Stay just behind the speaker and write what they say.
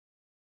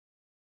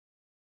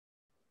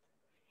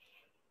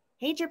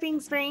Hey, Dripping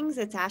Springs,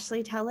 it's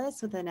Ashley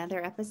Tellis with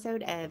another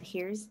episode of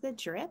Here's the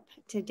Drip.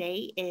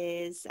 Today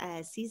is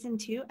season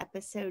 2,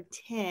 episode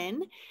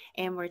 10,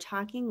 and we're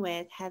talking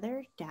with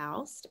Heather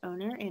Daoust,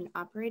 owner and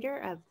operator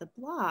of the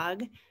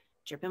blog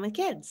Dripping with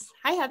Kids.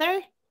 Hi,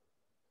 Heather.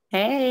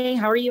 Hey,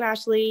 how are you,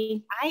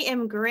 Ashley? I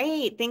am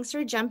great. Thanks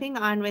for jumping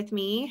on with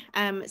me.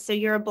 So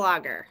you're a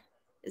blogger,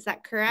 is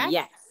that correct?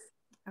 Yes.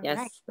 All right.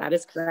 Yes, that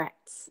is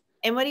correct.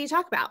 And what do you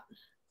talk about?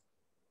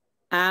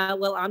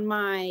 Well, on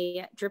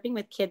my Dripping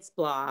with Kids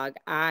blog,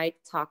 I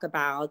talk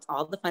about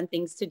all the fun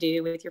things to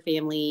do with your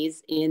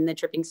families in the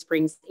Dripping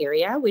Springs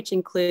area, which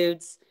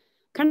includes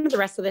kind of the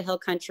rest of the hill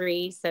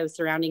country. So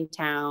surrounding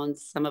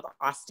towns, some of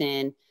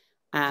Austin,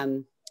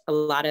 a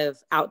lot of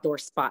outdoor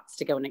spots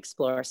to go and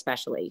explore,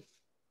 especially.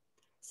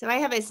 So I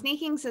have a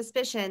sneaking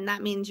suspicion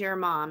that means you're a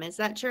mom. Is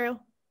that true?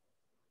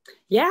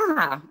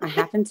 Yeah, I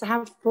happen to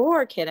have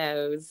 4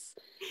 kiddos.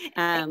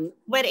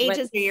 What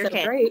ages are your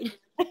kids? Great.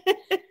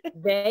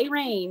 They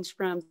range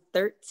from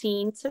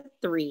 13 to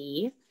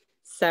 3.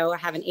 So I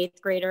have an 8th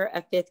grader,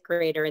 a 5th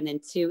grader, and then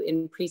 2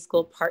 in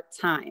preschool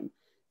part-time.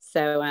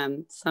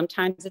 So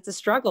sometimes it's a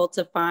struggle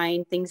to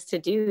find things to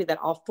do that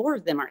all 4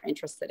 of them are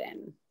interested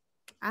in.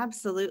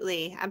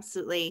 Absolutely.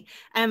 Absolutely.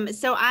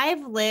 So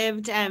I've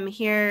lived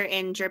here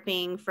in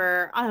Dripping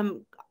for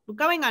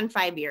going on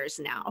 5 years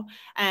now.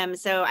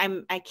 So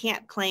I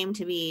can't claim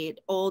to be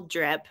old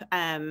Drip.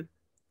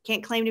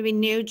 Can't claim to be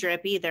new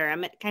Drip either.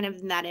 I'm kind of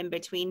in that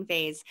in-between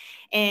phase.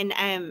 And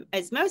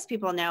as most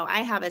people know,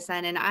 I have a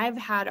son and I've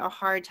had a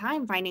hard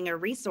time finding a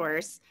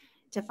resource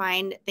to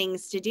find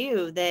things to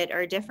do that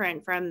are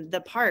different from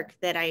the park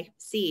that I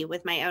see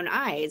with my own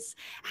eyes.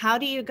 How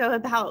do you go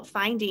about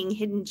finding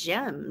hidden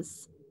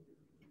gems?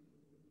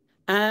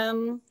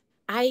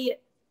 I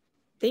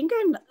think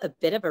I'm a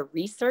bit of a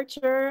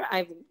researcher.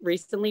 I've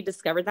recently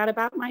discovered that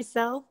about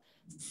myself.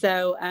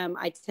 So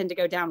I tend to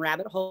go down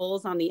rabbit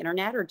holes on the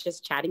internet or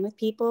just chatting with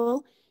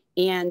people.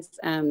 And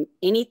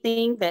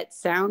anything that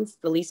sounds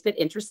the least bit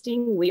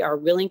interesting, we are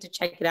willing to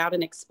check it out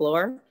and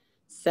explore.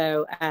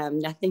 So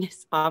nothing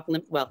is off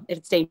limits. Well, if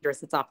it's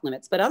dangerous, it's off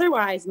limits. But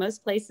otherwise,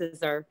 most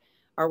places are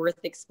worth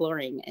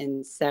exploring.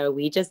 And so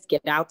we just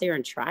get out there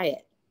and try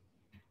it.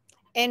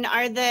 And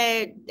are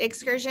the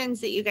excursions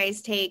that you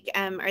guys take,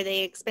 are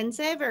they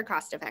expensive or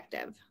cost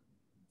effective?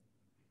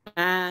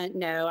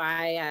 No,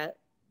 I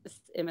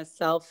am a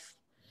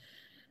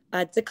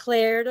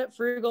self-declared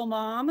frugal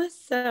mom.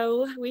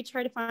 So we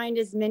try to find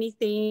as many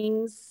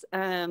things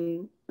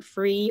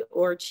free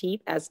or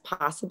cheap as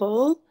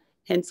possible.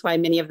 Hence why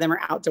many of them are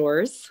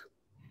outdoors.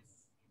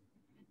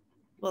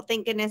 Well,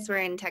 thank goodness we're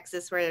in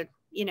Texas where,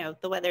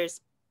 the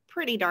weather's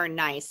pretty darn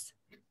nice.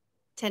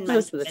 10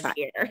 months Most of the time.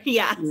 Year.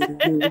 Yeah.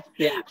 Mm-hmm.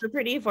 Yeah. We're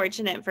pretty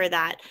fortunate for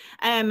that.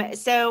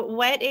 So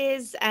what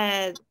is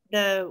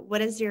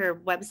your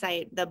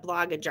website, the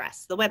blog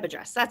address, the web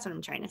address? That's what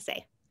I'm trying to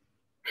say.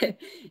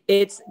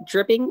 It's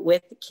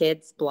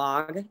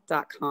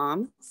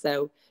drippingwithkidsblog.com.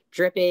 So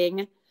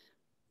dripping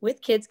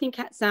with kids can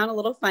sound a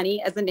little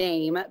funny as a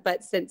name,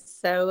 but since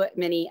so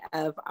many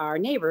of our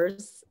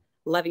neighbors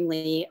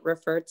lovingly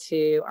refer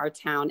to our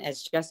town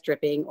as just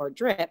Dripping or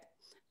Drip,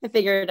 I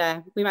figured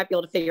we might be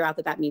able to figure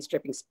out that means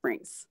Dripping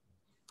Springs.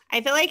 I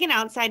feel like an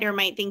outsider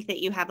might think that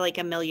you have like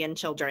a million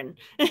children.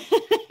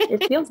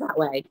 It feels that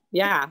way.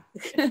 Yeah.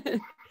 I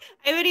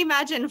would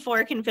imagine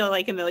 4 can feel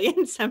like a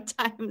million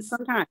sometimes.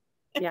 Sometimes.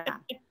 Yeah.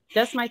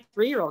 Just my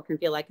 3-year-old can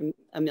feel like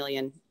a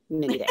million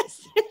many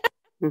days.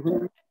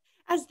 Mm-hmm.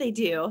 As they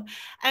do.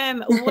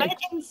 What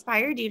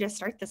inspired you to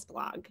start this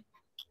blog?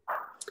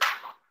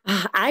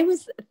 I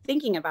was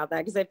thinking about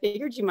that because I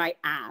figured you might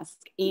ask.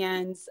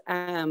 And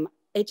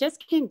it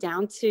just came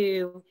down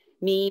to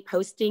me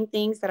posting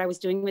things that I was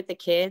doing with the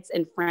kids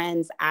and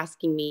friends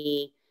asking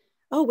me,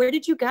 oh, where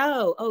did you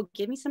go? Oh,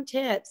 give me some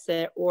tips.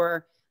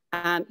 Or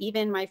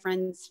even my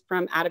friends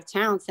from out of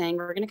town saying,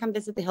 we're going to come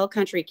visit the hill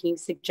country. Can you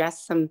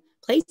suggest some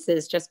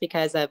places, just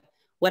because of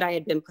what I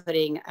had been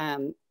putting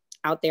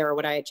out there or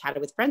what I had chatted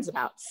with friends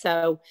about?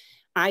 So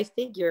I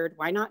figured,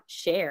 why not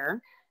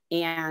share?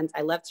 And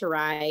I love to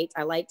write.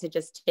 I like to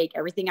just take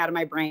everything out of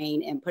my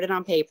brain and put it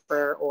on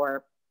paper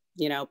or,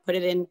 put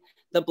it in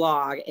the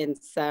blog. And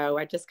so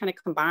I just kind of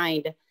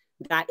combined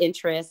that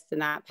interest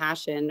and that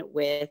passion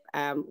with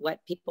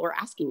what people are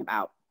asking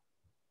about.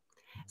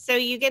 So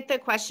you get the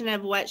question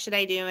of what should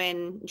I do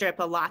in Drip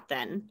a lot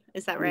then?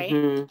 Is that right?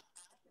 Mm-hmm.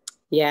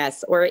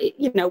 Yes. Or,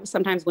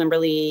 sometimes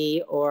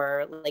Wimberley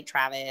or Lake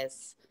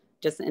Travis,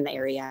 just in the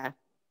area.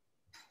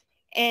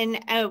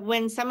 And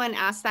when someone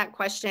asks that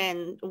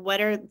question, what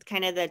are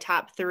kind of the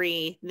top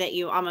 3 that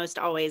you almost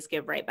always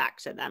give right back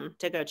to them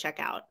to go check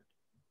out?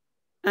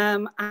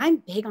 I'm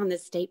big on the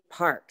state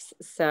parks.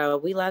 So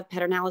we love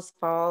Pedernales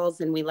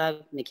Falls and we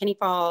love McKinney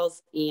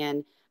Falls.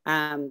 And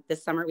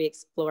this summer we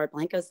explored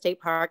Blanco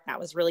State Park. That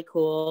was really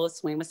cool.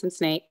 Swam with some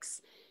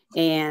snakes.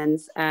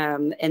 And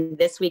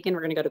this weekend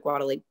we're going to go to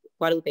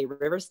Guadalupe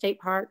River State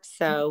Park.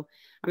 So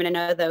I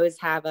know those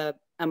have a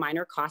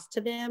minor cost to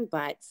them,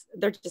 but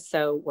they're just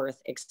so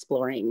worth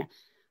exploring.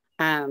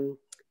 And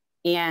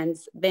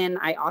then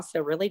I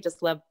also really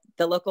just love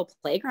the local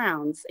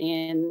playgrounds.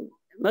 And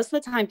most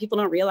of the time people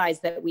don't realize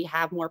that we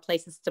have more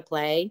places to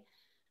play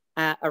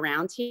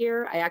around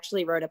here. I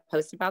actually wrote a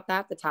post about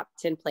that, the top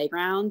 10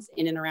 playgrounds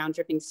in and around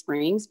Dripping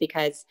Springs,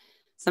 because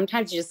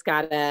sometimes you just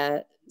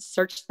gotta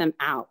search them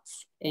out.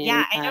 And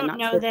Yeah, I don't not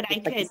know to, that I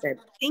like you could said.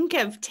 think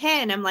of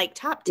 10. I'm like,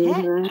 top 10.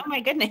 Mhm. Oh my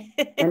goodness.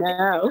 I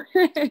know.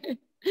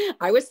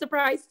 I was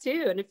surprised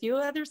too. And a few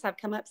others have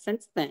come up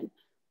since then.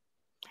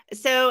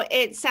 So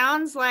it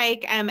sounds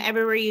like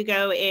everywhere you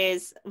go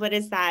is, what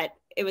is that?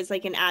 It was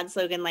like an ad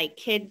slogan, like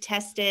kid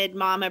tested,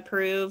 mom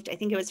approved. I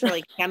think it was for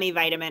like gummy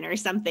vitamin or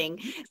something.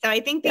 So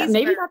I think Yeah, these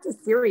maybe are that's a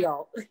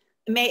cereal.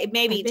 I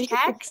maybe think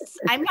texts.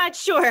 I'm not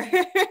sure.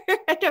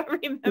 I don't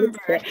remember.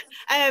 But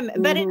it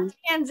mm-hmm.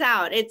 stands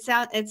out. It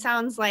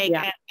sounds like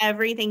Yeah.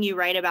 everything you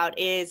write about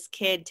is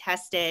kid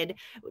tested.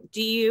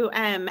 Do you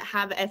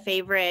have a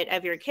favorite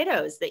of your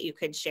kiddos that you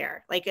could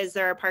share? Like, is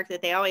there a park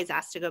that they always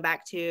ask to go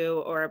back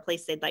to, or a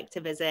place they'd like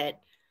to visit?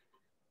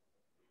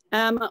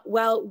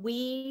 Well,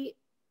 we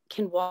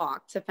can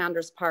walk to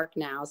Founders Park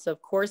now. So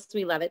of course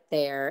we love it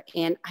there.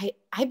 And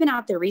I've been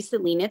out there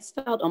recently and it's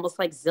felt almost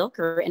like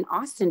Zilker in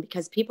Austin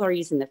because people are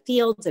using the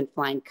fields and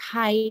flying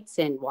kites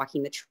and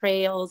walking the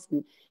trails.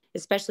 And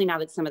especially now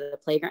that some of the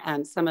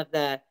playground, some of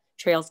the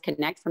trails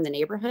connect from the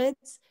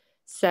neighborhoods.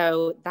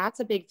 So that's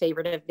a big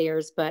favorite of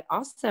theirs. But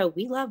also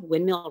we love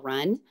Windmill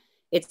Run.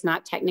 It's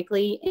not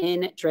technically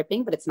in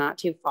Dripping, but it's not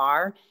too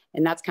far.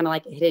 And that's kind of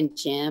like a hidden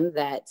gem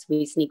that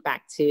we sneak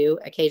back to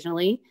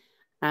occasionally.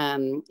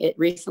 It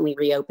recently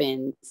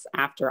reopened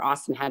after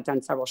Austin had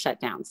done several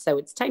shutdowns. So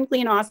it's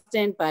technically in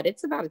Austin, but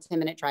it's about a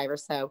 10-minute drive or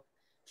so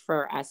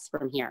for us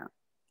from here.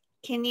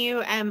 Can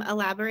you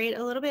elaborate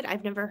a little bit?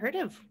 I've never heard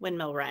of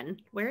Windmill Run.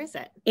 Where is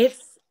it?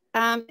 It's,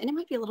 and it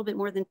might be a little bit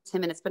more than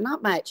 10 minutes, but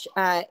not much.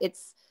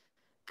 It's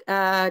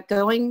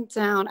going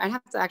down, I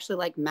have to actually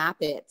like map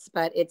it,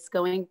 but it's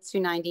going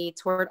 290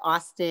 toward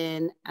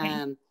Austin,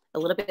 a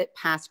little bit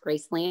past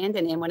Graceland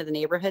and in one of the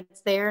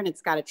neighborhoods there. And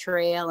it's got a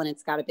trail and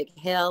it's got a big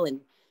hill and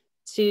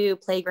 2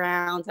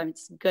 playgrounds. I mean,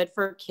 it's good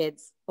for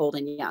kids, old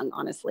and young,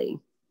 honestly.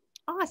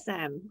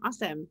 Awesome.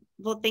 Awesome.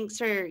 Well, thanks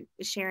for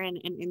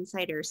sharing an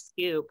insider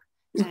scoop.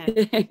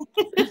 I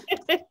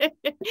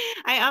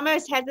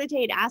almost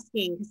hesitate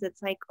asking because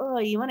it's like, oh,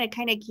 you want to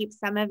kind of keep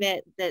some of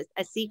it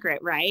a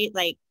secret, right?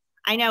 Like,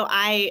 I know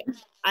I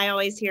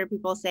always hear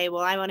people say,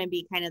 well, I want to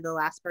be kind of the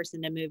last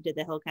person to move to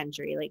the hill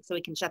country, like, so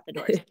we can shut the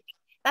doors.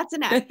 That's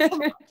enough.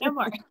 No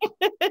more.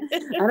 I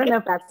don't know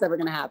if that's ever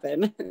going to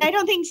happen. I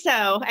don't think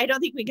so. I don't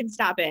think we can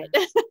stop it.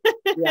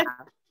 Yeah.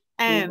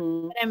 But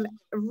I'm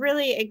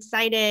really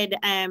excited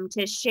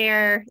to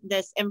share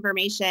this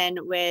information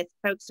with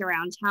folks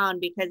around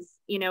town because,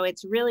 you know,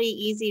 it's really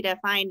easy to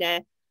find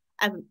a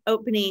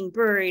opening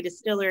brewery,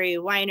 distillery,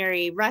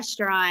 winery,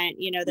 restaurant.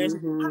 You know, there's a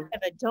lot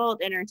of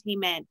adult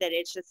entertainment that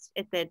it's just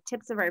at the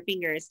tips of our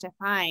fingers to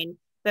find.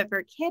 But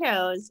for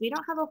kiddos, we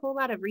don't have a whole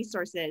lot of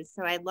resources.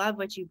 So I love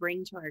what you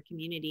bring to our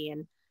community.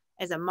 And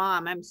as a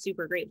mom, I'm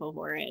super grateful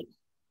for it.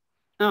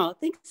 Oh,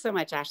 thanks so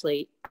much,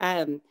 Ashley.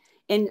 And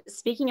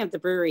speaking of the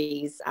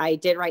breweries, I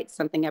did write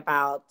something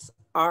about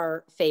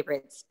our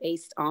favorites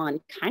based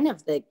on kind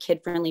of the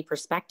kid-friendly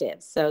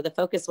perspective. So the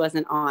focus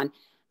wasn't on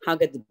how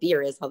good the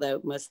beer is,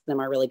 although most of them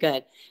are really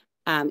good.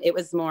 It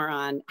was more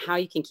on how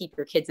you can keep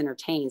your kids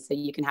entertained so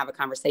you can have a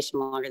conversation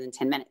longer than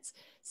 10 minutes.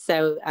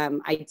 So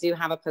I do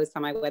have a post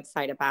on my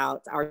website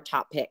about our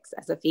top picks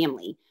as a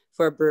family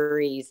for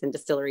breweries and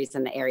distilleries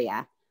in the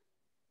area.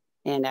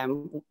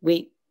 And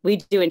we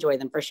do enjoy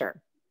them for sure.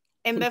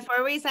 And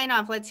before we sign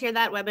off, let's hear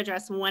that web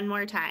address one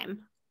more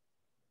time.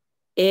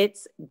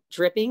 It's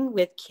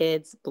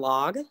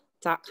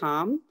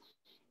drippingwithkidsblog.com.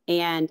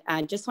 And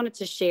I just wanted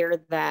to share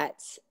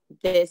that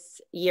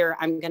this year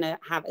I'm going to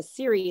have a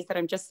series that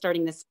I'm just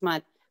starting this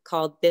month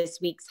called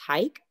This Week's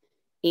Hike.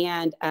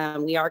 And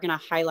we are going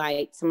to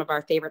highlight some of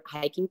our favorite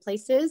hiking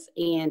places.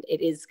 And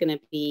it is going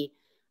to be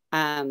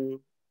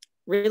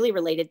really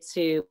related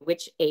to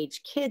which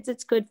age kids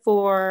it's good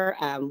for,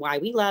 why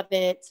we love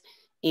it.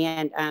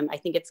 And I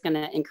think it's going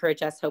to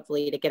encourage us,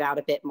 hopefully, to get out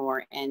a bit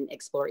more and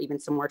explore even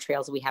some more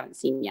trails we haven't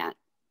seen yet.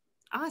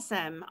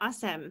 Awesome.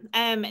 Awesome.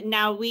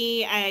 Now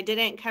we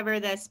didn't cover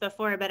this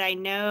before, but I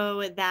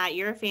know that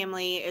your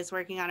family is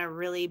working on a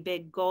really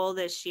big goal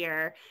this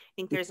year. I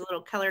think there's a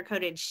little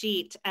color-coded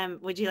sheet.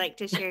 Would you like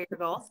to share your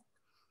goal?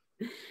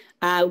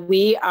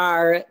 We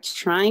are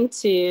trying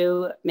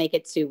to make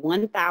it to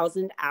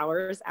 1,000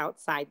 hours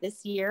outside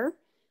this year.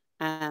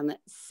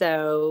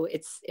 So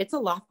it's a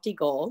lofty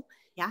goal.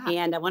 Yeah.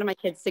 And one of my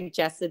kids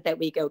suggested that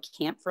we go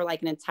camp for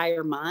like an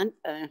entire month.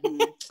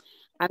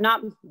 I'm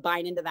not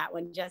buying into that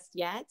one just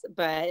yet,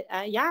 but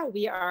yeah,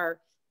 we are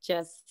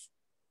just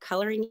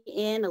coloring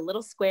in a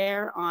little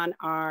square on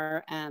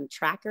our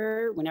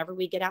tracker whenever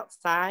we get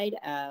outside.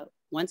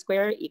 1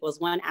 square equals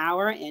 1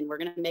 hour, and we're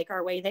going to make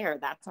our way there.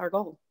 That's our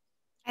goal.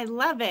 I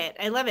love it.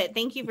 I love it.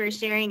 Thank you for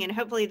sharing. And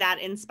hopefully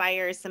that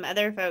inspires some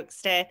other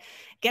folks to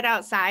get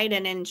outside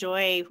and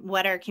enjoy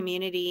what our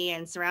community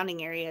and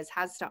surrounding areas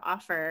has to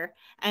offer.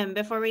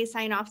 Before we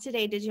sign off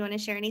today, did you want to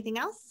share anything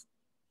else?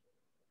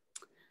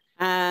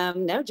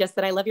 No, just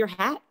that I love your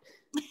hat.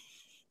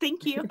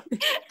 Thank you.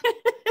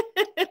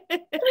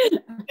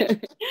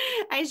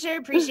 I sure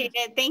appreciate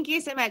it. Thank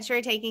you so much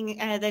for taking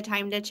the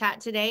time to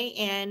chat today,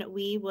 and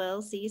we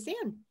will see you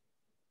soon.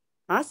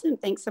 Awesome.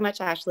 Thanks so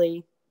much,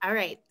 Ashley. All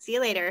right. See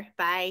you later.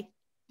 Bye.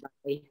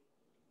 Bye.